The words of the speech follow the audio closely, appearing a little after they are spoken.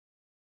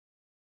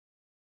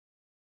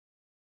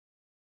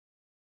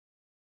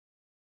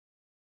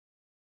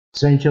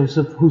Saint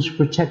Joseph, whose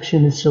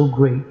protection is so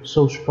great,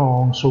 so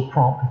strong, so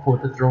prompt before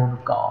the throne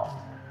of God,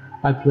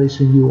 I place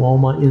in you all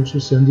my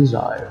interests and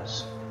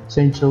desires.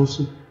 Saint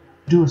Joseph,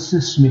 do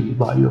assist me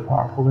by your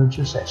powerful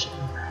intercession,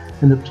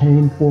 and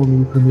obtain for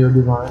me from your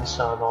divine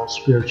Son all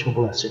spiritual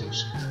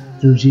blessings,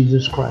 through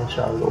Jesus Christ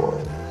our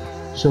Lord,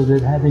 so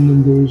that having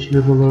engaged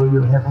here below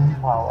your heavenly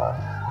power,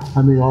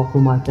 I may offer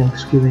my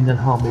thanksgiving and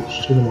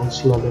homage to the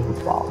most loving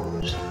of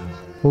fathers.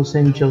 O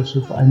Saint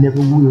Joseph, I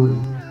never weary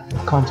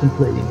of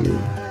contemplating you,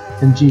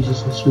 and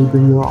Jesus asleep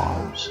in your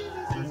arms.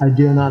 I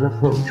dare not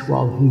approach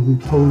while he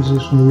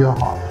reposes near your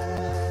heart.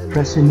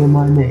 Press him in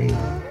my name,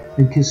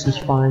 and kiss his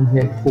fine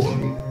head for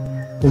me,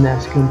 then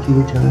ask him to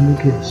return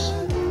the kiss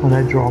when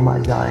I draw my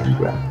dying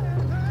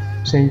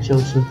breath. Saint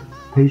Joseph,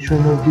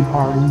 patron of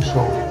departing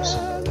souls,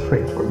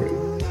 pray for me.